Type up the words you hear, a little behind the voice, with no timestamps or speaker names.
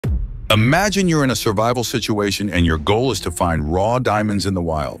Imagine you're in a survival situation and your goal is to find raw diamonds in the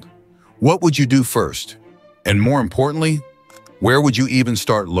wild. What would you do first? And more importantly, where would you even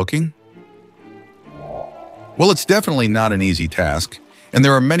start looking? Well, it's definitely not an easy task, and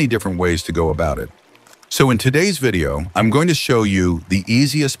there are many different ways to go about it. So in today's video, I'm going to show you the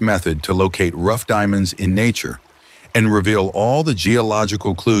easiest method to locate rough diamonds in nature and reveal all the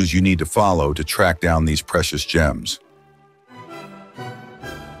geological clues you need to follow to track down these precious gems.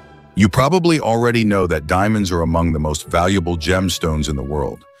 You probably already know that diamonds are among the most valuable gemstones in the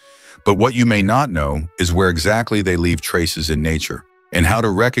world. But what you may not know is where exactly they leave traces in nature and how to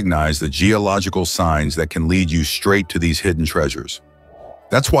recognize the geological signs that can lead you straight to these hidden treasures.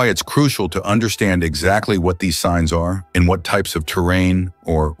 That's why it's crucial to understand exactly what these signs are and what types of terrain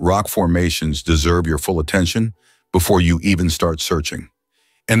or rock formations deserve your full attention before you even start searching.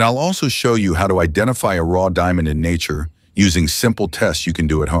 And I'll also show you how to identify a raw diamond in nature using simple tests you can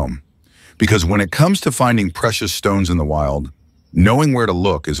do at home. Because when it comes to finding precious stones in the wild, knowing where to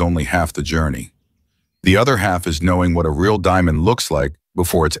look is only half the journey. The other half is knowing what a real diamond looks like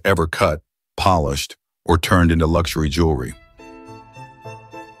before it's ever cut, polished, or turned into luxury jewelry.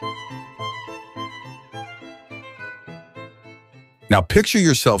 Now picture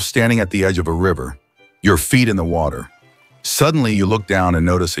yourself standing at the edge of a river, your feet in the water. Suddenly you look down and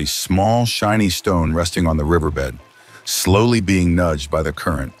notice a small, shiny stone resting on the riverbed, slowly being nudged by the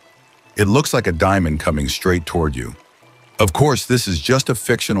current. It looks like a diamond coming straight toward you. Of course, this is just a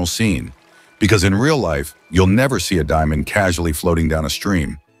fictional scene, because in real life, you'll never see a diamond casually floating down a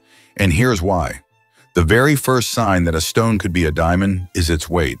stream. And here's why. The very first sign that a stone could be a diamond is its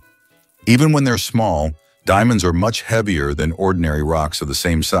weight. Even when they're small, diamonds are much heavier than ordinary rocks of the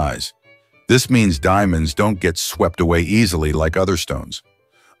same size. This means diamonds don't get swept away easily like other stones.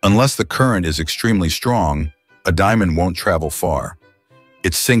 Unless the current is extremely strong, a diamond won't travel far.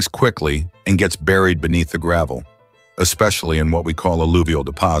 It sinks quickly and gets buried beneath the gravel, especially in what we call alluvial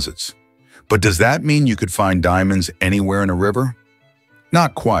deposits. But does that mean you could find diamonds anywhere in a river?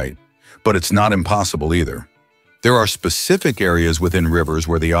 Not quite, but it's not impossible either. There are specific areas within rivers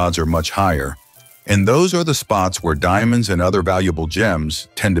where the odds are much higher, and those are the spots where diamonds and other valuable gems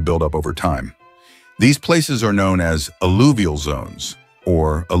tend to build up over time. These places are known as alluvial zones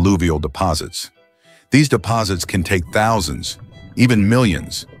or alluvial deposits. These deposits can take thousands, even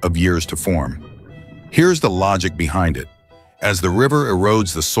millions of years to form. Here's the logic behind it. As the river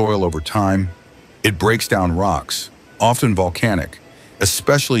erodes the soil over time, it breaks down rocks, often volcanic,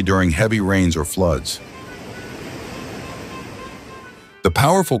 especially during heavy rains or floods. The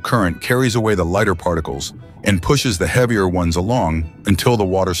powerful current carries away the lighter particles and pushes the heavier ones along until the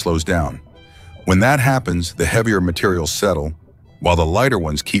water slows down. When that happens, the heavier materials settle, while the lighter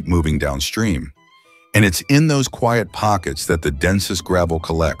ones keep moving downstream. And it's in those quiet pockets that the densest gravel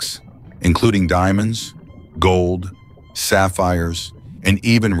collects, including diamonds, gold, sapphires, and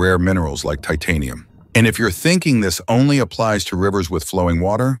even rare minerals like titanium. And if you're thinking this only applies to rivers with flowing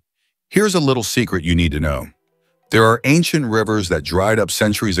water, here's a little secret you need to know. There are ancient rivers that dried up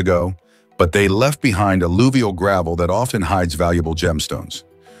centuries ago, but they left behind alluvial gravel that often hides valuable gemstones.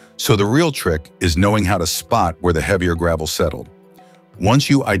 So the real trick is knowing how to spot where the heavier gravel settled. Once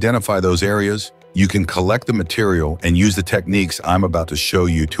you identify those areas, you can collect the material and use the techniques I'm about to show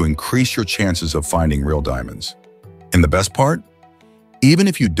you to increase your chances of finding real diamonds. And the best part? Even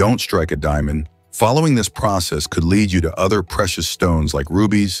if you don't strike a diamond, following this process could lead you to other precious stones like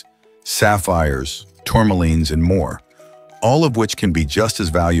rubies, sapphires, tourmalines, and more, all of which can be just as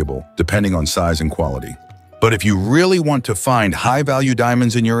valuable depending on size and quality. But if you really want to find high-value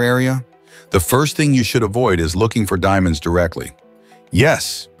diamonds in your area, the first thing you should avoid is looking for diamonds directly.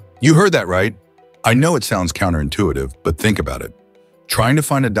 Yes, you heard that right. I know it sounds counterintuitive, but think about it. Trying to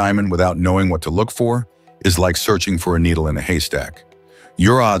find a diamond without knowing what to look for is like searching for a needle in a haystack.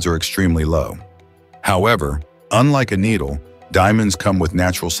 Your odds are extremely low. However, unlike a needle, diamonds come with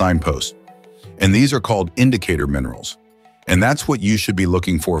natural signposts, and these are called indicator minerals. And that's what you should be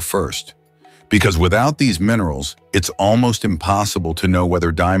looking for first. Because without these minerals, it's almost impossible to know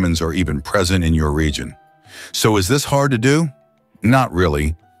whether diamonds are even present in your region. So is this hard to do? Not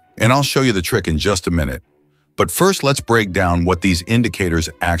really, and I'll show you the trick in just a minute. But first, let's break down what these indicators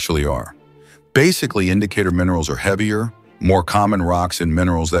actually are. Basically, indicator minerals are heavier, more common rocks and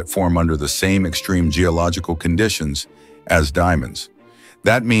minerals that form under the same extreme geological conditions as diamonds.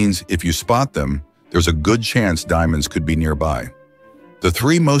 That means if you spot them, there's a good chance diamonds could be nearby. The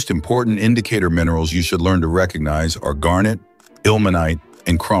three most important indicator minerals you should learn to recognize are garnet, ilmenite,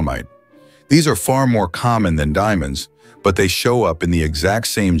 and chromite. These are far more common than diamonds, but they show up in the exact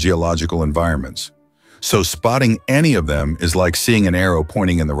same geological environments. So spotting any of them is like seeing an arrow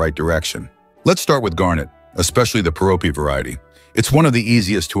pointing in the right direction. Let's start with garnet, especially the Pyrope variety. It's one of the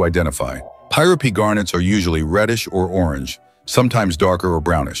easiest to identify. Pyrope garnets are usually reddish or orange, sometimes darker or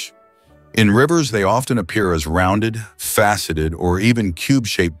brownish. In rivers, they often appear as rounded, faceted, or even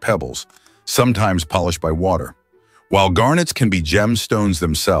cube-shaped pebbles, sometimes polished by water. While garnets can be gemstones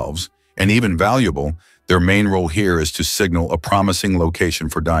themselves, and even valuable, their main role here is to signal a promising location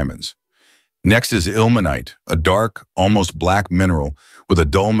for diamonds. Next is ilmenite, a dark, almost black mineral with a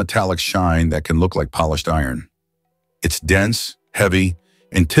dull metallic shine that can look like polished iron. It's dense, heavy,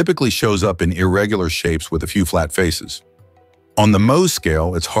 and typically shows up in irregular shapes with a few flat faces. On the Mohs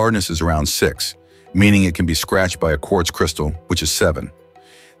scale, its hardness is around 6, meaning it can be scratched by a quartz crystal, which is 7.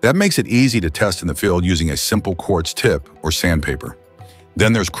 That makes it easy to test in the field using a simple quartz tip or sandpaper.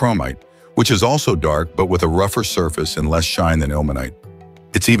 Then there's chromite, which is also dark but with a rougher surface and less shine than ilmenite.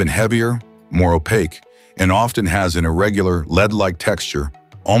 It's even heavier, more opaque, and often has an irregular, lead-like texture,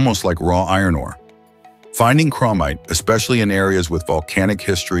 almost like raw iron ore. Finding chromite, especially in areas with volcanic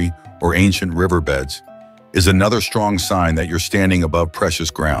history or ancient riverbeds, is another strong sign that you're standing above precious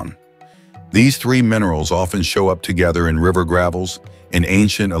ground. These three minerals often show up together in river gravels, in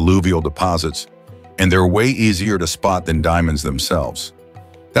ancient alluvial deposits, and they're way easier to spot than diamonds themselves.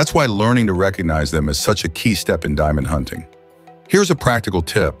 That's why learning to recognize them is such a key step in diamond hunting. Here's a practical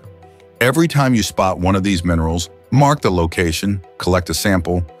tip. Every time you spot one of these minerals, mark the location, collect a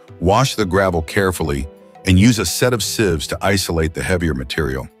sample, wash the gravel carefully, and use a set of sieves to isolate the heavier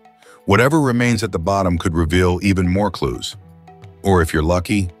material. Whatever remains at the bottom could reveal even more clues. Or if you're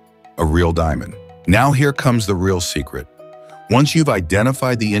lucky, a real diamond. Now here comes the real secret. Once you've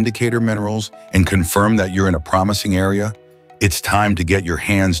identified the indicator minerals and confirmed that you're in a promising area, it's time to get your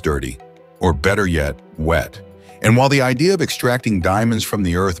hands dirty, or better yet, wet. And while the idea of extracting diamonds from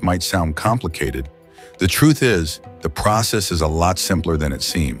the earth might sound complicated, the truth is, the process is a lot simpler than it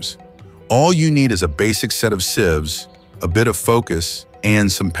seems. All you need is a basic set of sieves, a bit of focus,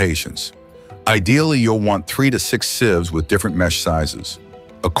 and some patience. Ideally, you'll want 3 to 6 sieves with different mesh sizes.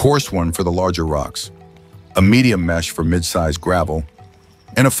 A coarse one for the larger rocks, a medium mesh for mid-sized gravel,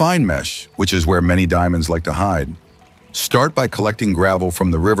 and a fine mesh, which is where many diamonds like to hide. Start by collecting gravel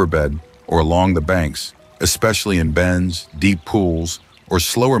from the riverbed or along the banks, especially in bends, deep pools, or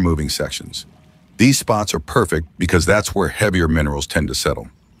slower-moving sections. These spots are perfect because that's where heavier minerals tend to settle.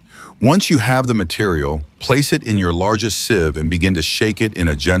 Once you have the material, place it in your largest sieve and begin to shake it in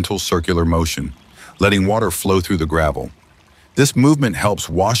a gentle circular motion, letting water flow through the gravel. This movement helps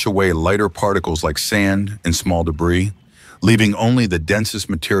wash away lighter particles like sand and small debris, leaving only the densest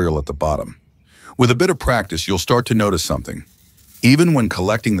material at the bottom. With a bit of practice, you'll start to notice something. Even when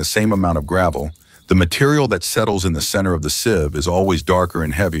collecting the same amount of gravel, the material that settles in the center of the sieve is always darker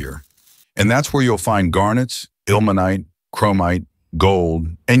and heavier. And that's where you'll find garnets, ilmenite, chromite, gold,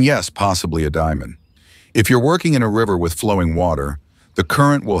 and yes, possibly a diamond. If you're working in a river with flowing water, the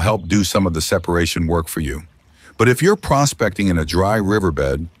current will help do some of the separation work for you. But if you're prospecting in a dry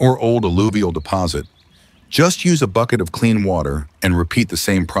riverbed or old alluvial deposit, just use a bucket of clean water and repeat the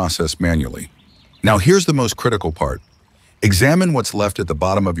same process manually. Now here's the most critical part. Examine what's left at the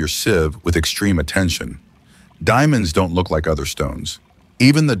bottom of your sieve with extreme attention. Diamonds don't look like other stones.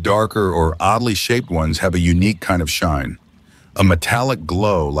 Even the darker or oddly shaped ones have a unique kind of shine, a metallic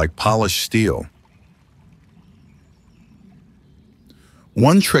glow like polished steel.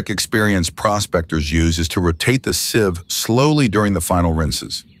 One trick experienced prospectors use is to rotate the sieve slowly during the final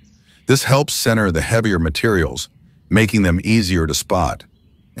rinses. This helps center the heavier materials, making them easier to spot.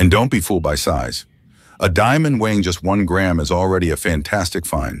 And don't be fooled by size. A diamond weighing just 1 gram is already a fantastic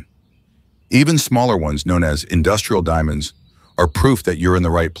find. Even smaller ones, known as industrial diamonds, are proof that you're in the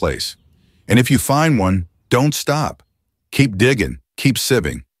right place. And if you find one, don't stop. Keep digging, keep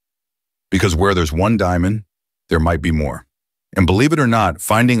sieving. Because where there's one diamond, there might be more. And believe it or not,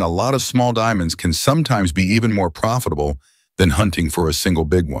 finding a lot of small diamonds can sometimes be even more profitable than hunting for a single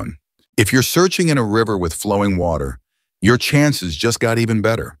big one. If you're searching in a river with flowing water, your chances just got even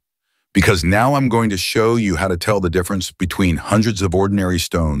better. Because now I'm going to show you how to tell the difference between hundreds of ordinary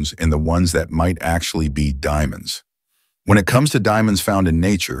stones and the ones that might actually be diamonds. When it comes to diamonds found in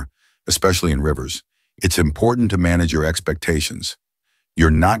nature, especially in rivers, it's important to manage your expectations.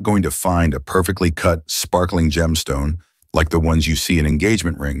 You're not going to find a perfectly cut, sparkling gemstone like the ones you see in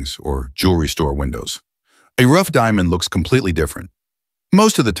engagement rings or jewelry store windows. A rough diamond looks completely different.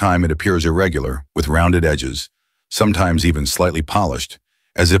 Most of the time it appears irregular, with rounded edges, sometimes even slightly polished,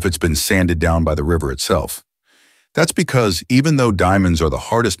 as if it's been sanded down by the river itself. That's because even though diamonds are the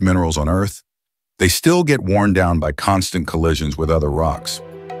hardest minerals on Earth, they still get worn down by constant collisions with other rocks.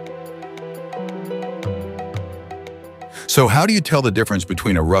 So how do you tell the difference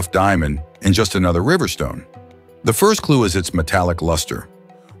between a rough diamond and just another river stone? The first clue is its metallic luster.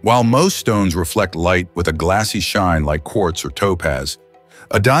 While most stones reflect light with a glassy shine like quartz or topaz,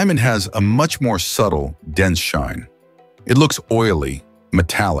 a diamond has a much more subtle, dense shine. It looks oily,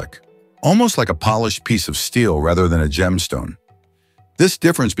 metallic, almost like a polished piece of steel rather than a gemstone. This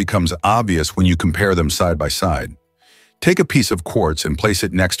difference becomes obvious when you compare them side by side. Take a piece of quartz and place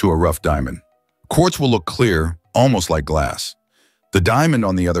it next to a rough diamond. Quartz will look clear, almost like glass. The diamond,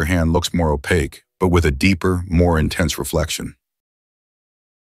 on the other hand, looks more opaque, but with a deeper, more intense reflection.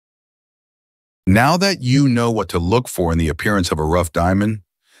 Now that you know what to look for in the appearance of a rough diamond,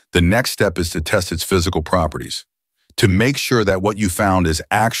 the next step is to test its physical properties, to make sure that what you found is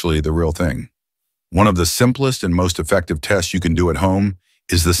actually the real thing. One of the simplest and most effective tests you can do at home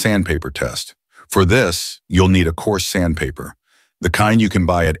is the sandpaper test. For this, you'll need a coarse sandpaper, the kind you can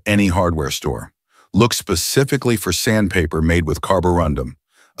buy at any hardware store. Look specifically for sandpaper made with carborundum,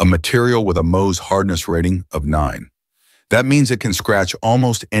 a material with a Mohs hardness rating of 9. That means it can scratch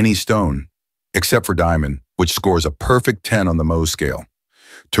almost any stone, except for diamond, which scores a perfect 10 on the Mohs scale.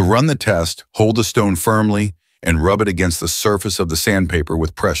 To run the test, hold the stone firmly and rub it against the surface of the sandpaper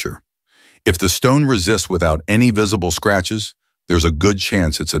with pressure. If the stone resists without any visible scratches, there's a good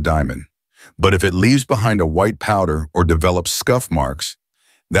chance it's a diamond. But if it leaves behind a white powder or develops scuff marks,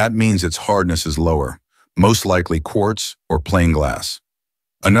 that means its hardness is lower, most likely quartz or plain glass.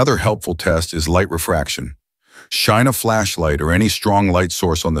 Another helpful test is light refraction. Shine a flashlight or any strong light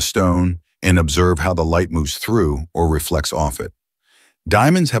source on the stone and observe how the light moves through or reflects off it.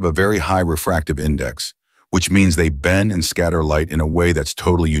 Diamonds have a very high refractive index, which means they bend and scatter light in a way that's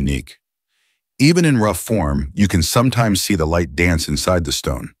totally unique. Even in rough form, you can sometimes see the light dance inside the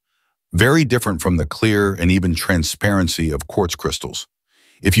stone, very different from the clear and even transparency of quartz crystals.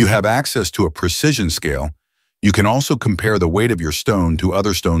 If you have access to a precision scale, you can also compare the weight of your stone to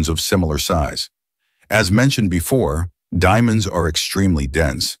other stones of similar size. As mentioned before, diamonds are extremely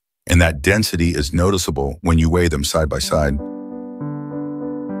dense, and that density is noticeable when you weigh them side by side.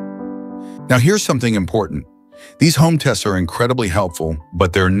 Now here's something important. These home tests are incredibly helpful,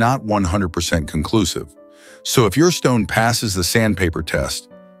 but they're not 100% conclusive. So if your stone passes the sandpaper test,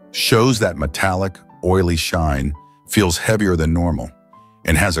 shows that metallic, oily shine, feels heavier than normal,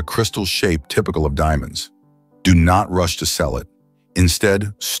 and has a crystal shape typical of diamonds, do not rush to sell it.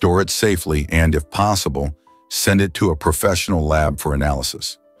 Instead, store it safely and, if possible, send it to a professional lab for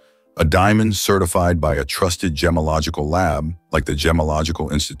analysis. A diamond certified by a trusted gemological lab, like the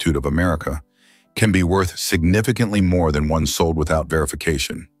Gemological Institute of America, can be worth significantly more than one sold without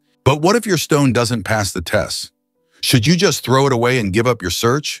verification. But what if your stone doesn't pass the test? Should you just throw it away and give up your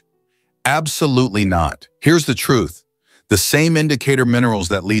search? Absolutely not. Here's the truth. The same indicator minerals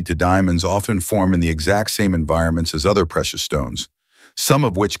that lead to diamonds often form in the exact same environments as other precious stones, some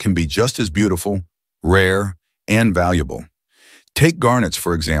of which can be just as beautiful, rare, and valuable. Take garnets,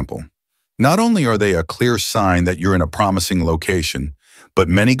 for example. Not only are they a clear sign that you're in a promising location, but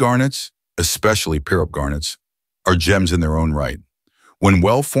many garnets, especially Pyrup garnets, are gems in their own right. When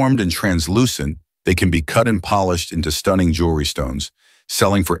well-formed and translucent, they can be cut and polished into stunning jewelry stones,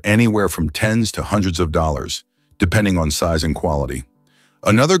 selling for anywhere from tens to hundreds of dollars, depending on size and quality.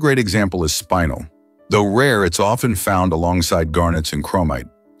 Another great example is spinel. Though rare, it's often found alongside garnets and chromite.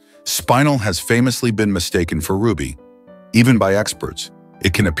 Spinel has famously been mistaken for ruby. Even by experts,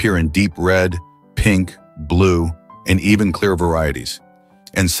 it can appear in deep red, pink, blue, and even clear varieties.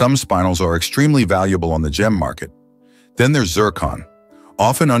 And some spinels are extremely valuable on the gem market. Then there's zircon,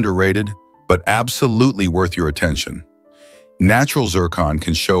 often underrated, but absolutely worth your attention. Natural zircon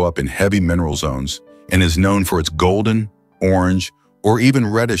can show up in heavy mineral zones and is known for its golden, orange, or even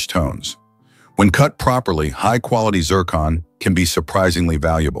reddish tones. When cut properly, high-quality zircon can be surprisingly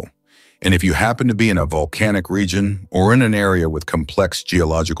valuable. And if you happen to be in a volcanic region or in an area with complex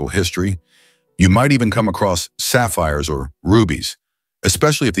geological history, you might even come across sapphires or rubies,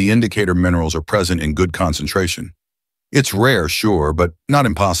 especially if the indicator minerals are present in good concentration. It's rare, sure, but not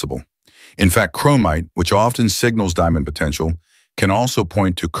impossible. In fact, chromite, which often signals diamond potential, can also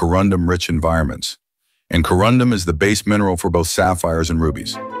point to corundum-rich environments. And corundum is the base mineral for both sapphires and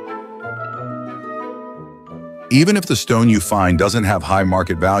rubies. Even if the stone you find doesn't have high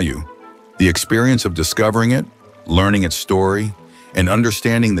market value, the experience of discovering it, learning its story, and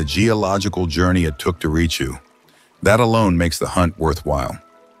understanding the geological journey it took to reach you, that alone makes the hunt worthwhile.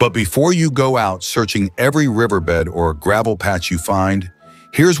 But before you go out searching every riverbed or gravel patch you find,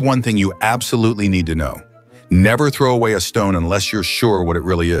 here's one thing you absolutely need to know. Never throw away a stone unless you're sure what it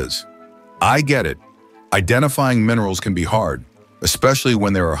really is. I get it. Identifying minerals can be hard, especially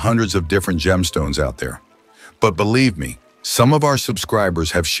when there are hundreds of different gemstones out there. But believe me, some of our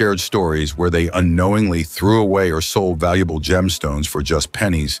subscribers have shared stories where they unknowingly threw away or sold valuable gemstones for just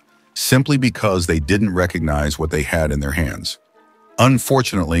pennies simply because they didn't recognize what they had in their hands.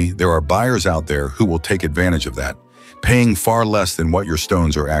 Unfortunately, there are buyers out there who will take advantage of that, paying far less than what your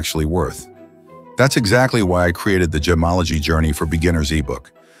stones are actually worth. That's exactly why I created the Gemology Journey for Beginners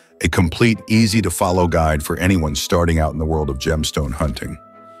ebook, a complete, easy-to-follow guide for anyone starting out in the world of gemstone hunting.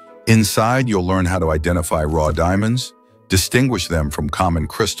 Inside, you'll learn how to identify raw diamonds, distinguish them from common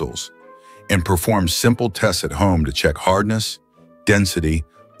crystals, and perform simple tests at home to check hardness, density,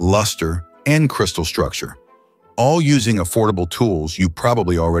 luster, and crystal structure, all using affordable tools you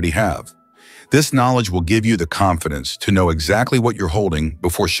probably already have. This knowledge will give you the confidence to know exactly what you're holding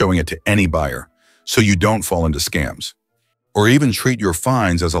before showing it to any buyer, so you don't fall into scams, or even treat your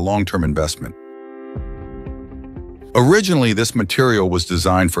finds as a long-term investment. Originally, this material was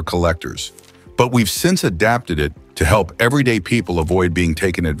designed for collectors, but we've since adapted it to help everyday people avoid being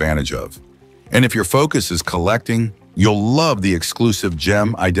taken advantage of. And if your focus is collecting, you'll love the exclusive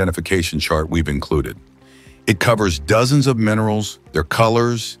gem identification chart we've included. It covers dozens of minerals, their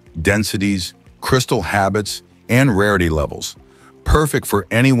colors, densities, crystal habits, and rarity levels, perfect for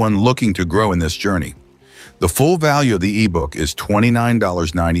anyone looking to grow in this journey. The full value of the ebook is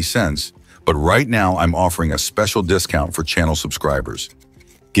 $29.90, but right now I'm offering a special discount for channel subscribers.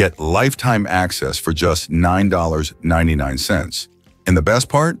 Get lifetime access for just $9.99. And the best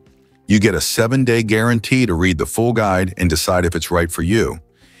part? You get a 7-day guarantee to read the full guide and decide if it's right for you.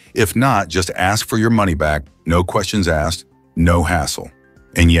 If not, just ask for your money back, no questions asked, no hassle.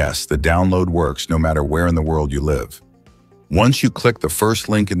 And yes, the download works no matter where in the world you live. Once you click the first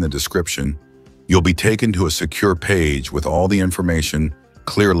link in the description, you'll be taken to a secure page with all the information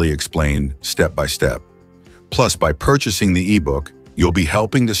clearly explained step by step. Plus, by purchasing the ebook, you'll be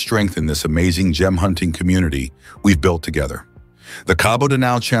helping to strengthen this amazing gem hunting community we've built together. The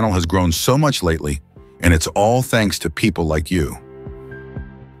Cabodanau channel has grown so much lately, and it's all thanks to people like you.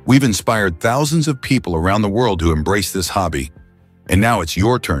 We've inspired thousands of people around the world to embrace this hobby, and now it's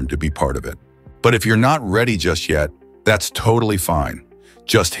your turn to be part of it. But if you're not ready just yet, that's totally fine.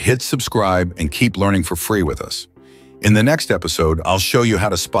 Just hit subscribe and keep learning for free with us. In the next episode, I'll show you how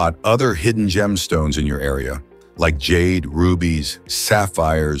to spot other hidden gemstones in your area, like jade, rubies,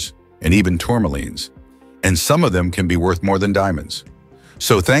 sapphires, and even tourmalines. And some of them can be worth more than diamonds.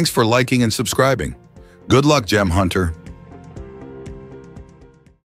 So thanks for liking and subscribing. Good luck, gem hunter.